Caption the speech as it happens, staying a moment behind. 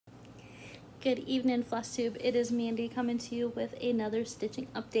Good evening, Flosstube. It is Mandy coming to you with another stitching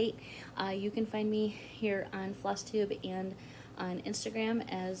update. You can find me here on Flosstube and on Instagram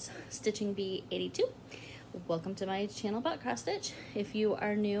as StitchingBee82. Welcome to my channel about cross stitch. If you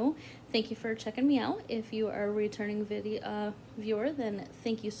are new, thank you for checking me out. If you are a returning video viewer, then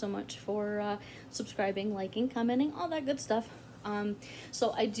thank you so much for subscribing, liking, commenting, all that good stuff.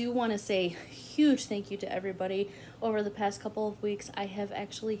 So I do want to say huge thank you to everybody. Over the past couple of weeks, I have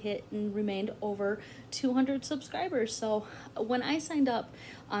actually hit and remained over 200 subscribers. So when I signed up,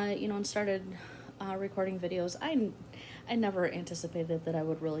 and started recording videos, I never anticipated that I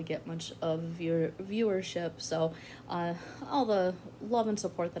would really get much of viewership. So all the love and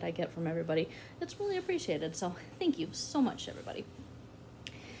support that I get from everybody, it's really appreciated. So thank you so much, everybody.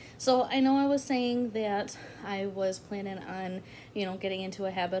 So I know I was saying that I was planning on, getting into a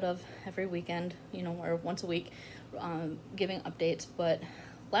habit of every weekend, or once a week, giving updates. But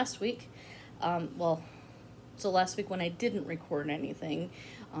last week, last week when I didn't record anything,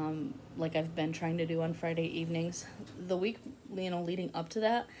 like I've been trying to do on Friday evenings, the week, leading up to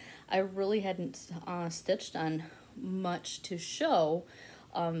that, I really hadn't stitched on much to show.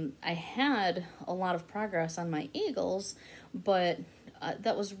 I had a lot of progress on my eagles, but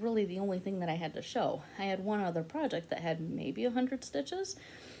that was really the only thing that I had to show. I had one other project that had maybe 100 stitches,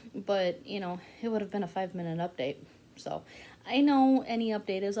 but it would have been a 5-minute update. So I know any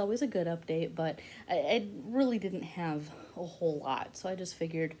update is always a good update, but I really didn't have a whole lot. So I just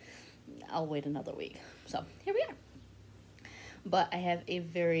figured I'll wait another week. So here we are. But I have a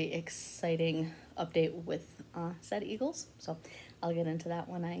very exciting update with said eagles. So I'll get into that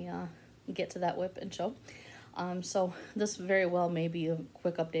when I get to that whip and show. So this very well may be a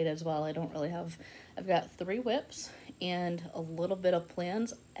quick update as well. I don't really have, I've got 3 whips and a little bit of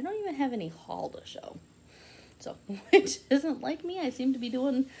plans. I don't even have any haul to show. So, which isn't like me. I seem to be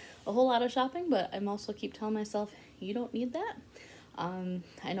doing a whole lot of shopping, but I'm also keep telling myself, you don't need that.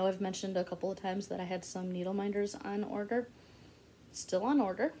 I know I've mentioned a couple of times that I had some needle minders on order, still on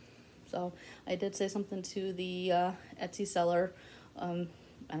order. So I did say something to the Etsy seller,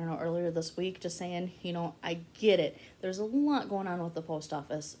 I don't know, earlier this week, just saying, I get it. There's a lot going on with the post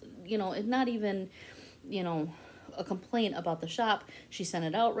office. It's not even, a complaint about the shop. She sent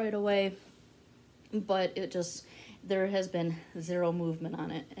it out right away, but there has been 0 movement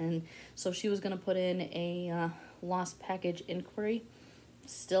on it. And so she was going to put in a lost package inquiry.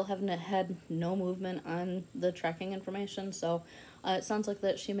 Still haven't had no movement on the tracking information. So it sounds like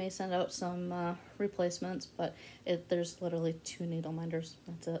that she may send out some replacements, but there's literally 2 needle minders.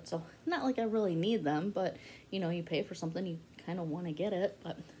 That's it. So not like I really need them, but you pay for something, you kind of want to get it.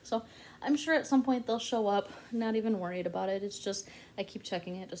 But so I'm sure at some point they'll show up. Not even worried about it. It's just I keep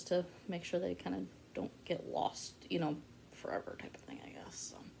checking it just to make sure they kind of don't get lost, forever type of thing, I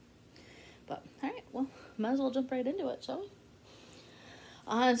guess. So, but all right, well, might as well jump right into it, shall we?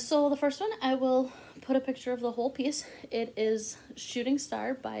 So the first one, I will put a picture of the whole piece. It is Shooting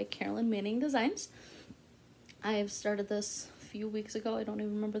Star by Carolyn Manning Designs. I've started this a few weeks ago. I don't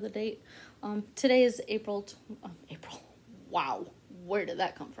even remember the date. Today is April. Wow, where did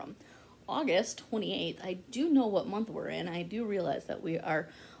that come from? August 28th. I do know what month we're in. I do realize that we are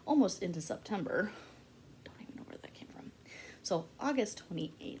almost into September. Don't even know where that came from. So August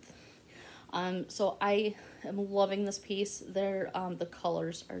 28th. So I am loving this piece. The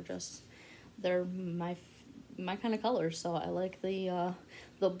colors are just, they're my kind of colors. So I like the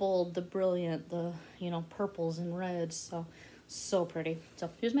bold, the brilliant, the, purples and reds. So pretty. So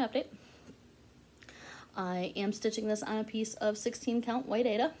here's my update. I am stitching this on a piece of 16 count white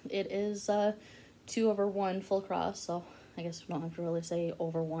aida. It is 2/1 full cross. So I guess we don't have to really say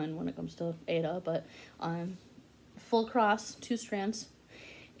over 1 when it comes to aida, but full cross, 2 strands.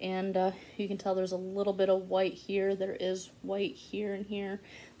 And you can tell there's a little bit of white here. There is white here and here.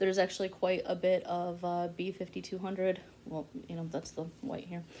 There's actually quite a bit of B5200. Well, that's the white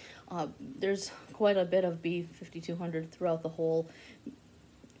here. There's quite a bit of B5200 throughout the whole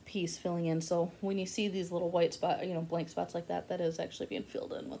piece filling in. So when you see these little white spots, blank spots like that, that is actually being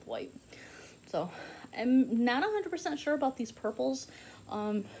filled in with white. So I'm not 100% sure about these purples.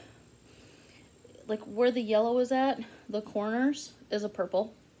 Like where the yellow is at, the corners is a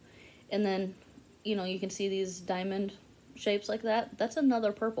purple. And then, you can see these diamond shapes like that. That's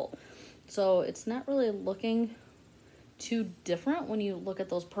another purple. So it's not really looking too different when you look at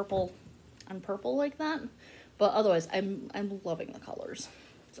those purple on purple like that. But otherwise, I'm loving the colors.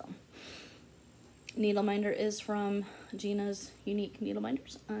 So needle minder is from Gina's Unique Needle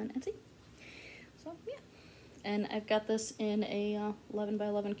Minders on Etsy. So yeah. And I've got this in a 11 by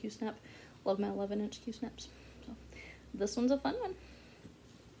 11 Q-snap. Love my 11-inch Q-snaps. So this one's a fun one.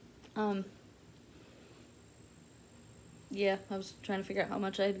 Yeah, I was trying to figure out how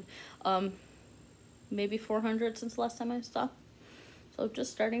much I'd, maybe 400 since the last time I saw. So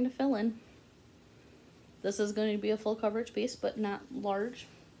just starting to fill in. This is going to be a full coverage piece, but not large.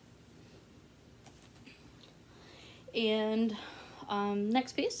 And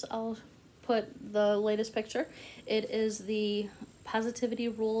next piece, I'll put the latest picture. It is the Positivity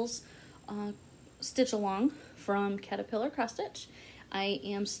Rules Stitch Along from Caterpillar Cross Stitch. I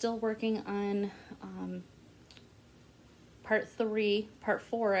am still working on part 3. Part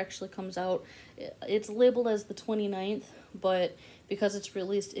 4 actually comes out. It's labeled as the 29th, but because it's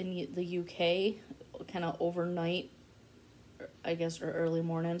released in the UK kind of overnight, I guess, or early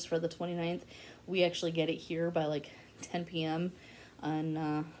mornings for the 29th, we actually get it here by like 10 p.m.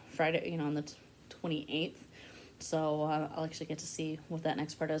 on Friday, you know, on the 28th. So I'll actually get to see what that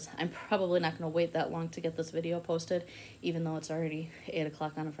next part is. I'm probably not going to wait that long to get this video posted, even though it's already 8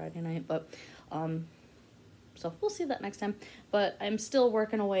 o'clock on a Friday night. But so we'll see that next time. But I'm still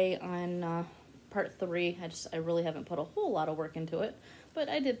working away on part 3. I really haven't put a whole lot of work into it, but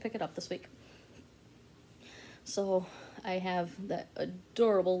I did pick it up this week. So I have that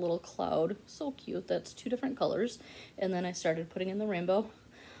adorable little cloud, so cute, that's 2 different colors, and then I started putting in the rainbow.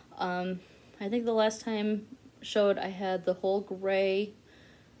 I think the last time showed I had the whole gray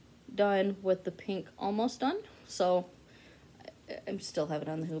done with the pink almost done, so I still have it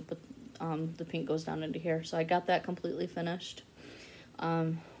on the hoop, but the pink goes down into here, so I got that completely finished.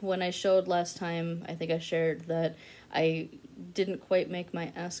 When I showed last time, I think I shared that I didn't quite make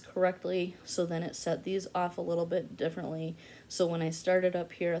my S correctly, so then it set these off a little bit differently. So when I started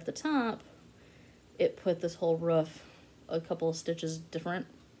up here at the top, it put this whole roof a couple of stitches different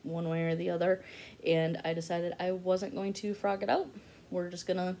one way or the other, and I decided I wasn't going to frog it out. We're just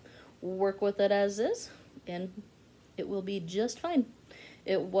gonna work with it as is, and it will be just fine.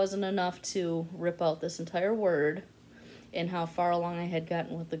 It wasn't enough to rip out this entire word and how far along I had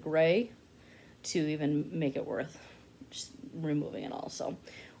gotten with the gray to even make it worth just removing it all. So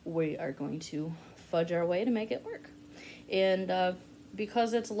we are going to fudge our way to make it work. And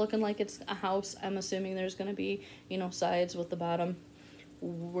because it's looking like it's a house, I'm assuming there's going to be, you know, sides with the bottom.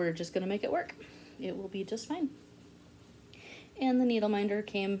 We're just going to make it work. It will be just fine. And the needle minder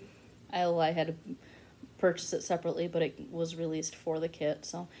came. I had to purchase it separately, but it was released for the kit.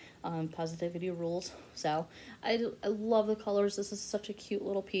 So Positivity Rules SAL. I love the colors. This is such a cute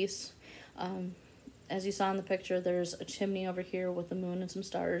little piece. As you saw in the picture, there's a chimney over here with the moon and some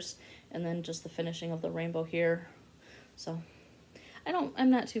stars, and then just the finishing of the rainbow here. So I'm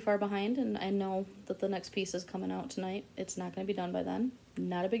not too far behind, and I know that the next piece is coming out tonight. It's not going to be done by then.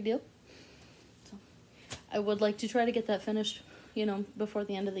 Not a big deal. So I would like to try to get that finished, you know, before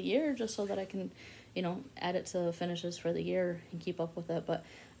the end of the year, just so that I can, you know, add it to finishes for the year and keep up with it. But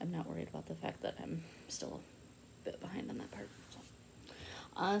I'm not worried about the fact that I'm still a bit behind on that part.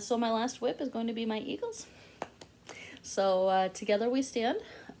 So my last whip is going to be my eagles. So Together We Stand,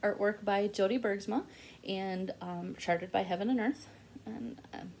 artwork by Jody Bergsma, and charted by Heaven and Earth. And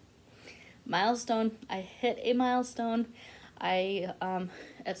milestone, I hit a milestone.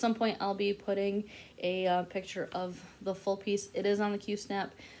 At some point I'll be putting a picture of the full piece. It is on the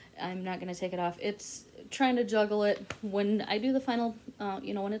Q-snap. I'm not going to take it off. It's trying to juggle it. When I do the final,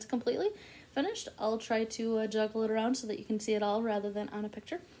 you know, when it's completely finished, I'll try to juggle it around so that you can see it all rather than on a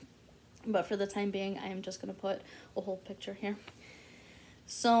picture. But for the time being, I am just going to put a whole picture here.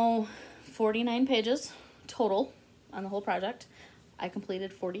 So 49 pages total on the whole project. I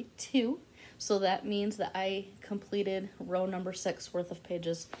completed 42. So that means that I completed row number 6 worth of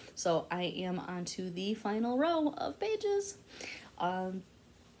pages. So I am on to the final row of pages.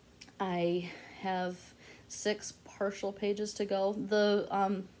 I have 6 partial pages to go.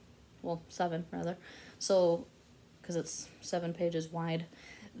 Well, 7 rather. So, because it's 7 pages wide.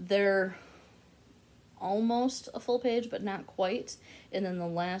 They're almost a full page, but not quite. And then the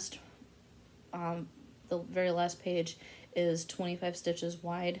very last page is 25 stitches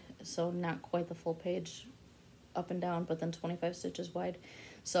wide, so not quite the full page up and down, but then 25 stitches wide.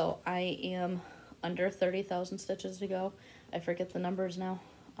 So I am under 30,000 stitches to go. I forget the numbers now.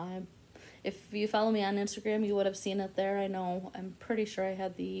 If you follow me on Instagram, you would have seen it there. I'm pretty sure I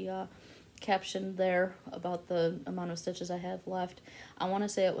had the caption there about the amount of stitches I have left. I want to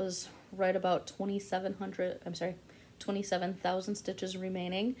say it was right about 27,000 stitches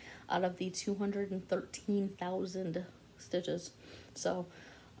remaining out of the 213,000 stitches. So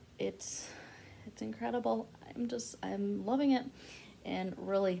it's incredible. I'm loving it, and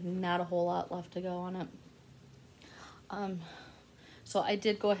really not a whole lot left to go on it. So I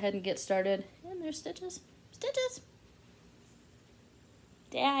did go ahead and get started, and there's stitches.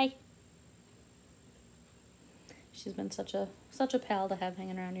 She's been such a pal to have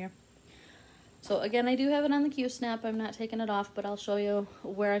hanging around here. So again, I do have it on the Q-snap. I'm not taking it off, but I'll show you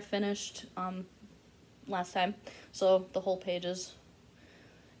where I finished last time. So the whole page is,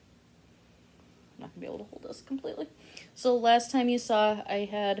 I'm not gonna be able to hold this completely. So last time you saw, I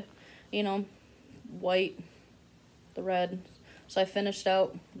had, you know, white, the red. So I finished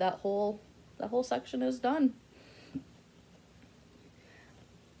out that whole section is done.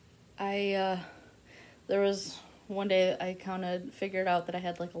 There was one day I figured out that I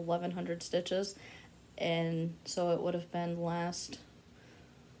had like 1,100 stitches, and so it would have been last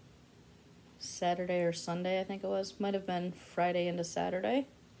Saturday or Sunday, I think it was. Might have been Friday into Saturday.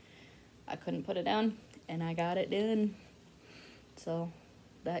 I couldn't put it down, and I got it done. So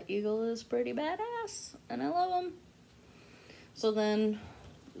that eagle is pretty badass, and I love him. So then,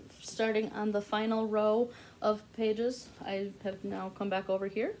 starting on the final row of pages, I have now come back over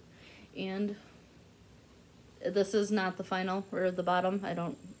here, and this is not the final or the bottom. I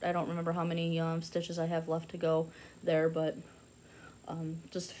don't remember how many stitches I have left to go there, but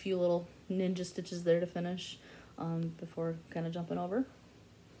just a few little ninja stitches there to finish before kind of jumping over.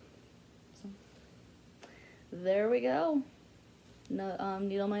 So there we go. No,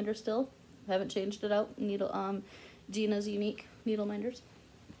 needle minder still. Haven't changed it out. Gina's unique needle minders.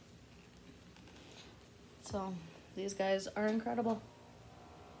 So these guys are incredible.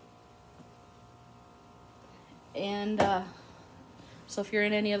 And so if you're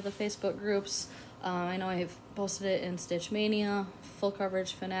in any of the Facebook groups, I know I've posted it in Stitch Mania, Full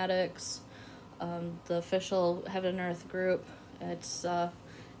Coverage Fanatics, the official Heaven and Earth group.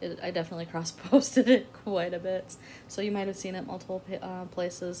 I definitely cross-posted it quite a bit, so you might have seen it multiple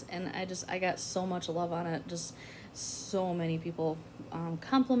places, and I got so much love on it. Just so many people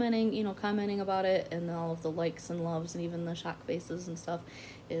complimenting, commenting about it, and all of the likes and loves, and even the shock faces and stuff.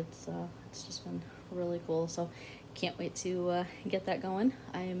 It's just been really cool. So can't wait to get that going.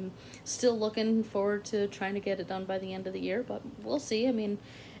 I'm still looking forward to trying to get it done by the end of the year, but we'll see. I mean,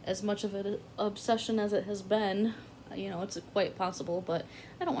 as much of an obsession as it has been, it's quite possible, but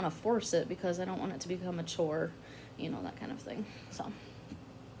I don't want to force it because I don't want it to become a chore, that kind of thing. So,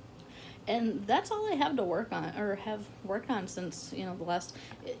 and that's all I have to work on, or have worked on since, the last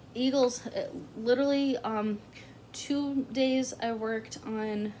Eagles. Literally 2 days I worked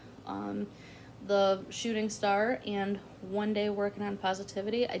on the shooting star, and 1 day working on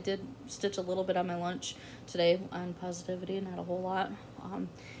positivity. I did stitch a little bit on my lunch today on positivity, not a whole lot,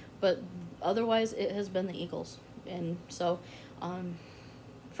 but otherwise it has been the Eagles. And so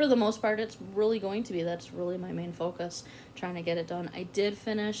for the most part it's really going to be, that's really my main focus, trying to get it done. I did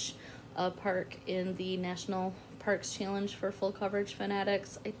finish a park in the National Parks Challenge for Full Coverage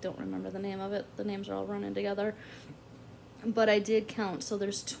Fanatics. I don't remember the name of it, the names are all running together, but I did count. So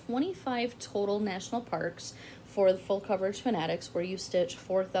there's 25 total national parks for the Full Coverage Fanatics, where you stitch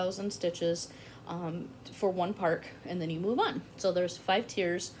 4,000 stitches for one park, and then you move on. So there's 5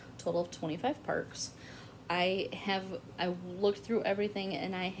 tiers, total of 25 parks. I looked through everything,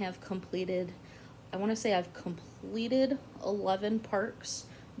 and I have completed, I want to say I've completed 11 parks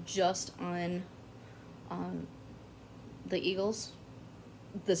just on the Eagles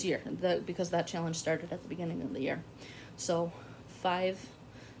this year, because that challenge started at the beginning of the year. So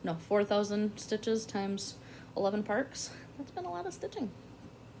 4,000 stitches times 11 parks. That's been a lot of stitching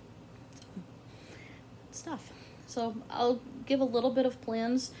stuff. So I'll give a little bit of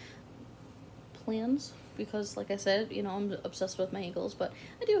plans, because like I said, I'm obsessed with my Eagles, but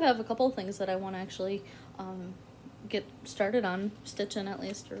I do have a couple of things that I want to actually get started on stitching, at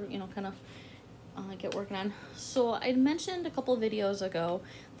least, or kind of get working on. So I mentioned a couple of videos ago,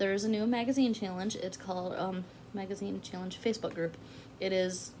 there's a new magazine challenge. It's called Magazine Challenge Facebook group. It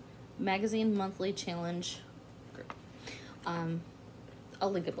is Magazine Monthly Challenge group.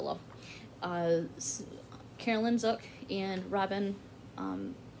 I'll link it below. Carolyn Zook and Robyn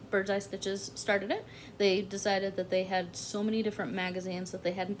Bird's Eye Stitches started it. They decided that they had so many different magazines that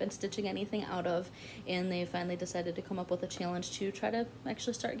they hadn't been stitching anything out of, and they finally decided to come up with a challenge to try to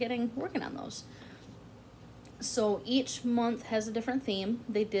actually start working on those. So each month has a different theme.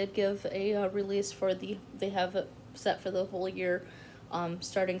 They did give a release for they have it set for the whole year,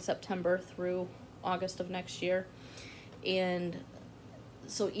 starting September through August of next year. And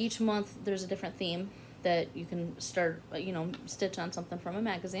so each month there's a different theme that you can start, stitch on something from a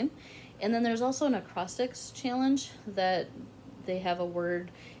magazine. And then there's also an acrostics challenge that they have a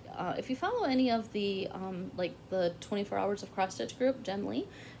word. If you follow any of the, like the 24 Hours of Cross Stitch group, Jen Lee,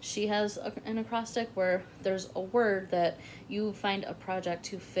 she has an acrostic where there's a word that you find a project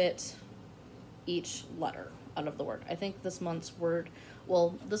to fit each letter out of the word. I think this month's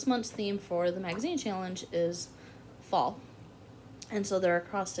theme for the magazine challenge is fall. And so their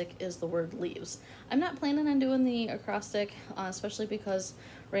acrostic is the word leaves. I'm not planning on doing the acrostic, especially because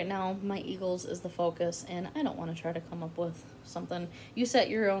right now my eagles is the focus, and I don't want to try to come up with something. You set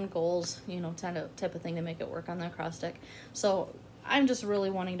your own goals, you know, type of thing to make it work on the acrostic. So I'm just really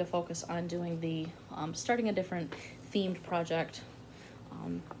wanting to focus on doing the, starting a different themed project.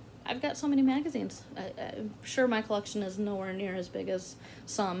 I've got so many magazines. I'm sure my collection is nowhere near as big as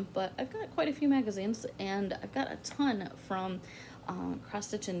some, but I've got quite a few magazines, and I've got a ton from Cross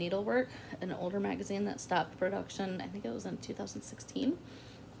Stitch and Needlework, an older magazine that stopped production, I think it was in 2016.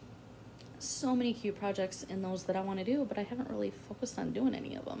 So many cute projects in those that I want to do, but I haven't really focused on doing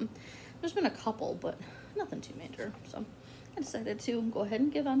any of them. There's been a couple, but nothing too major, so I decided to go ahead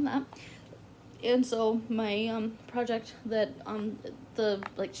and give on that. And so my project that the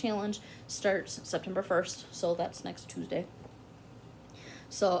challenge starts September 1st, so that's next Tuesday.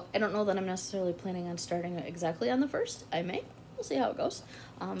 So I don't know that I'm necessarily planning on starting it exactly on the 1st. I may. We'll see how it goes.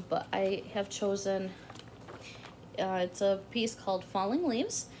 But I have chosen, it's a piece called Falling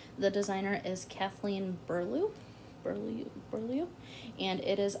Leaves. The designer is Kathleen Burlew, and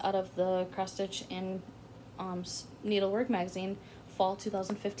it is out of the Cross Stitch and Needlework magazine, Fall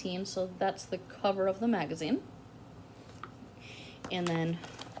 2015. So that's the cover of the magazine. And then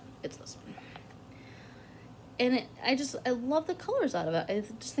it's this one. And I love the colors out of it. I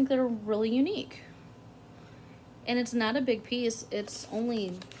just think they're really unique. And it's not a big piece. It's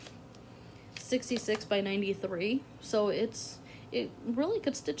only 66 by 93. So it really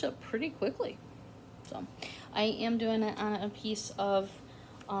could stitch up pretty quickly. So I am doing it on a piece of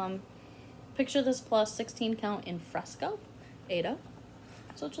Picture This Plus 16 count in fresco, Aida.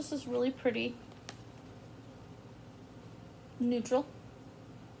 So it just is really pretty, neutral.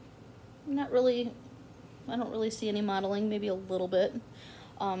 Not really, I don't really see any modeling, maybe a little bit.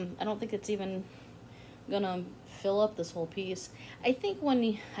 I don't think it's even gonna fill up this whole piece. I think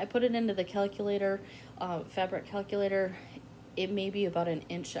when I put it into the calculator, fabric calculator, it may be about an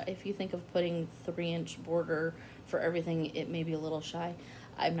inch. If you think of putting 3-inch border for everything, it may be a little shy.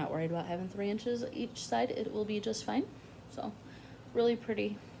 I'm not worried about having 3 inches each side. It will be just fine. So really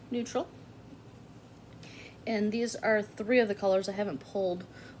pretty neutral. And these are 3 of the colors I haven't pulled.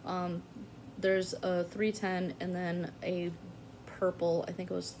 There's a 310 and then a purple, I think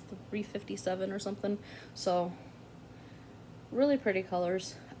it was 357 or something. So really pretty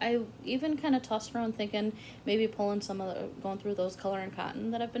colors. I even kind of tossed around thinking maybe pulling some of the, going through those color and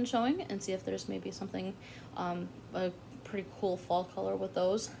cotton that I've been showing and see if there's maybe something, a pretty cool fall color with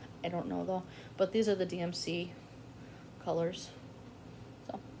those. I don't know though, but these are the DMC colors.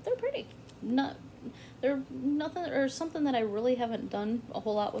 So they're pretty. They're nothing or something that I really haven't done a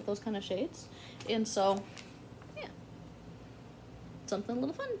whole lot with those kind of shades. And so, yeah, something a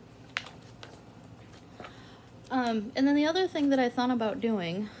little fun. And then the other thing that I thought about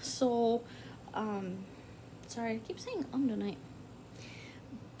doing, so, sorry, I keep saying tonight.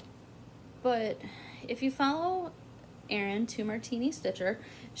 But if you follow Erin, 2 Martini Stitcher,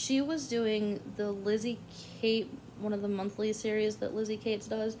 she was doing the Lizzie Kate, one of the monthly series that Lizzie Cates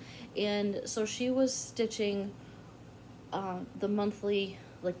does, and so she was stitching the monthly,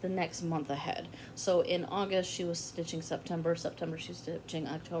 like the next month ahead. So in August she was stitching September she was stitching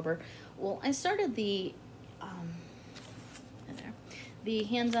October. Well, I started the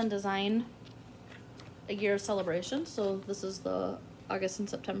hands-on design a year celebration, so this is the August and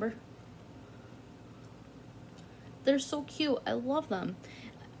September. They're so cute. I love them.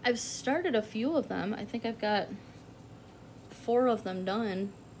 I've started a few of them. I think I've got 4 of them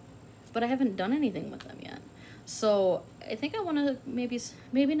done, but I haven't done anything with them yet. So I think I want to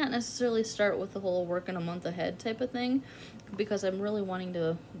maybe not necessarily start with the whole working a month ahead type of thing, because I'm really wanting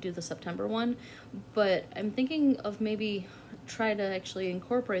to do the September one, but I'm thinking of maybe try to actually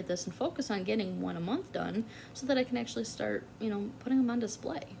incorporate this and focus on getting 1 a month done so that I can actually start, you know, putting them on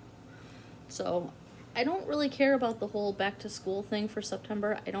display. So I don't really care about the whole back to school thing for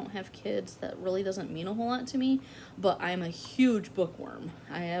September. I don't have kids. That really doesn't mean a whole lot to me, but I'm a huge bookworm.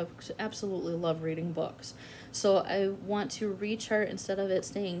 I absolutely love reading books. So I want to rechart, instead of it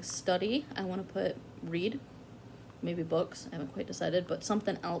saying study, I want to put read, maybe books. I haven't quite decided, but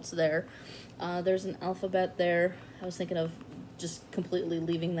something else there. There's an alphabet there. I was thinking of just completely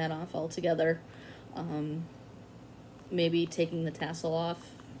leaving that off altogether. Maybe taking the tassel off.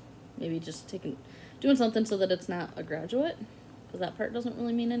 Maybe just doing something so that it's not a graduate, because that part doesn't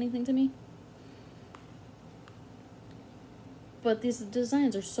really mean anything to me. But these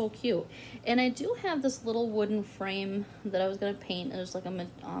designs are so cute. And I do have this little wooden frame that I was going to paint. It was like a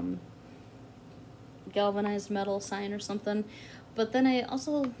galvanized metal sign or something. But then I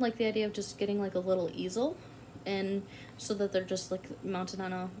also like the idea of just getting like a little easel and so that they're just like mounted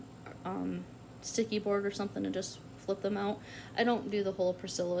on a sticky board or something, and just flip them out. I don't do the whole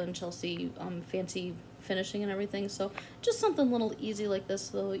Priscilla and Chelsea fancy finishing and everything, so just something little easy like this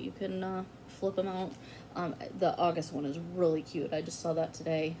though you can flip them out. The August one is really cute. I just saw that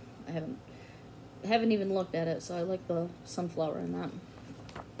today. I haven't even looked at it, so I like the sunflower in that.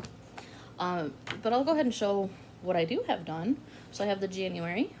 But I'll go ahead and show what I do have done. So I have the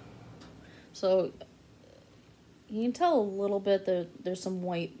January. So you can tell a little bit that there's some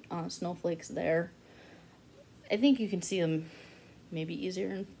white snowflakes there. I think you can see them maybe easier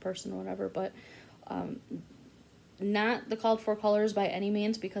in person or whatever, but not the called for colors by any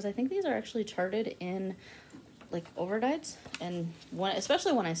means, because I think these are actually charted in like overdyes. And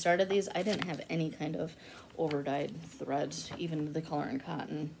especially when I started these, I didn't have any kind of overdyed threads, even the color and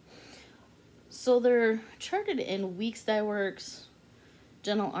cotton. So they're charted in Weeks Dye Works,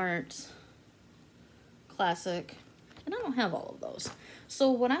 Gentle Arts, Classic, and I don't have all of those.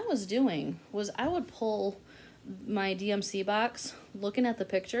 So what I was doing was I would pull my DMC box, looking at the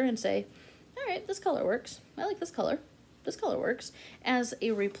picture and say, all right, this color works. I like this color. This color works, as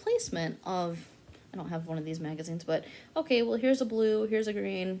a replacement of, I don't have one of these magazines, but okay, well, here's a blue, here's a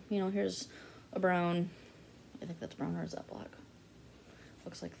green, you know, here's a brown. I think that's brown, or is that black?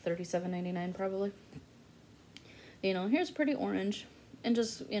 Looks like $37.99 probably. You know, here's a pretty orange, and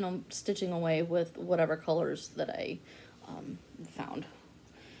just, you know, stitching away with whatever colors that I found.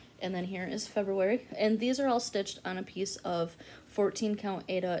 And then here is February, and these are all stitched on a piece of 14 count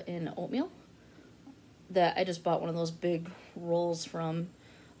Aida in oatmeal that I just bought one of those big rolls from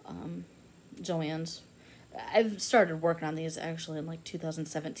Joann's. I've started working on these actually in like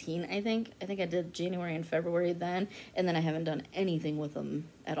 2017, I think. I did January and February then, and then I haven't done anything with them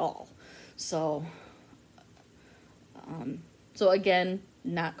at all. So, so again,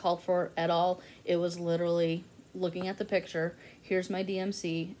 not called for at all. It was literally looking at the picture, here's my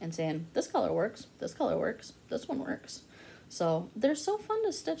DMC, and saying, this color works, this color works, this one works. So they're so fun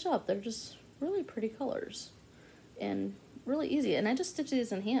to stitch up. They're just really pretty colors and really easy. And I just stitch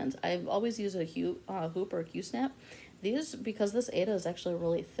these in hand. I've always used a hoop or a Q-snap. These, because this Aida is actually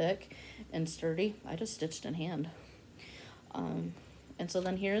really thick and sturdy, I just stitched in hand. And so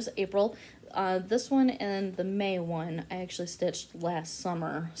then here's April. This one and the May one I actually stitched last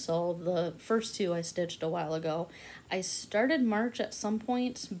summer. So the first two I stitched a while ago. I started March at some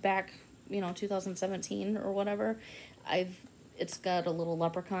point back, you know, 2017 or whatever. It's got a little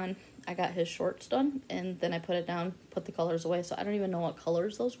leprechaun. I got his shorts done, and then I put it down, put the colors away. So I don't even know what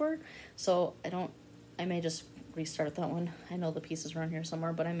colors those were. So I may just restart that one. I know the pieces are on here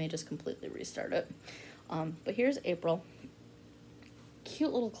somewhere, but I may just completely restart it. But here's April.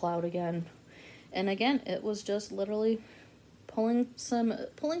 Cute little cloud again. And again, it was just literally pulling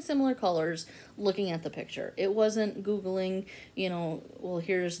similar colors, looking at the picture. It wasn't Googling, you know, well,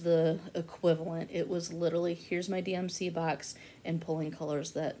 here's the equivalent. It was literally, here's my DMC box, and pulling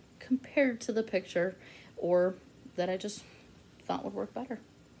colors that compared to the picture or that I just thought would work better.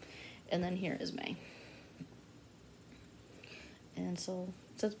 And then here is May. And so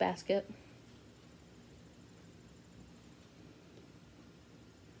it says basket.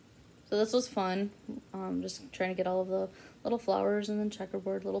 So this was fun, just trying to get all of the little flowers and then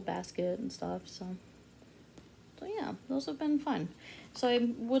checkerboard little basket and stuff. So yeah, those have been fun. So I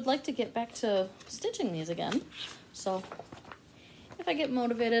would like to get back to stitching these again. So if I get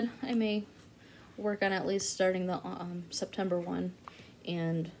motivated, I may work on at least starting the September one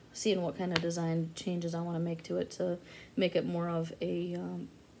and seeing what kind of design changes I want to make to it to make it more of a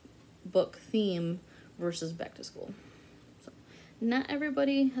book theme versus back to school. Not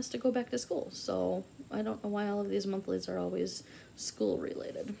everybody has to go back to school, so I don't know why all of these monthlies are always school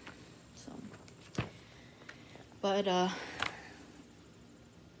related. So, but yeah,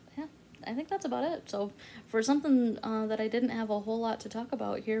 I think that's about it. So for something that I didn't have a whole lot to talk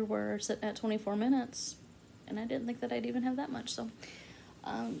about here, we're sitting at 24 minutes, and I didn't think that I'd even have that much. So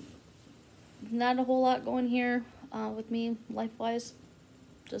not a whole lot going here with me life-wise.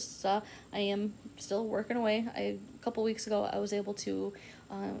 Just I am still working away. A couple weeks ago I was able to,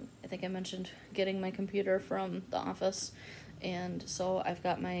 I think I mentioned getting my computer from the office, and so I've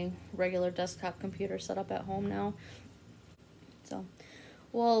got my regular desktop computer set up at home now. So,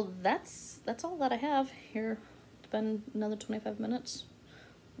 well, that's all that I have here. It's been another 25 minutes,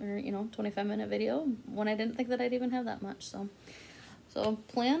 or 25-minute video when I didn't think that I'd even have that much. So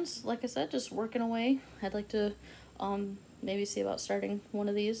plans, like I said, just working away. I'd like to maybe see about starting one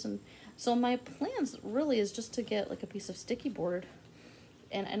of these. And so my plans really is just to get like a piece of sticky board,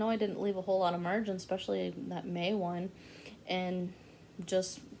 and I know I didn't leave a whole lot of margin, especially that May one, and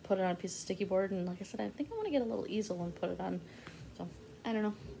just put it on a piece of sticky board, and like I said, I think I want to get a little easel and put it on. So I don't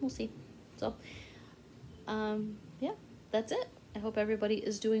know, we'll see. So yeah, that's it. I hope everybody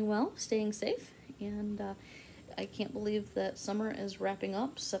is doing well, staying safe, and I can't believe that summer is wrapping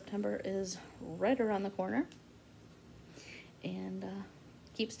up. September is right around the corner. And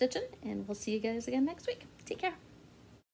keep stitching, and we'll see you guys again next week. Take care.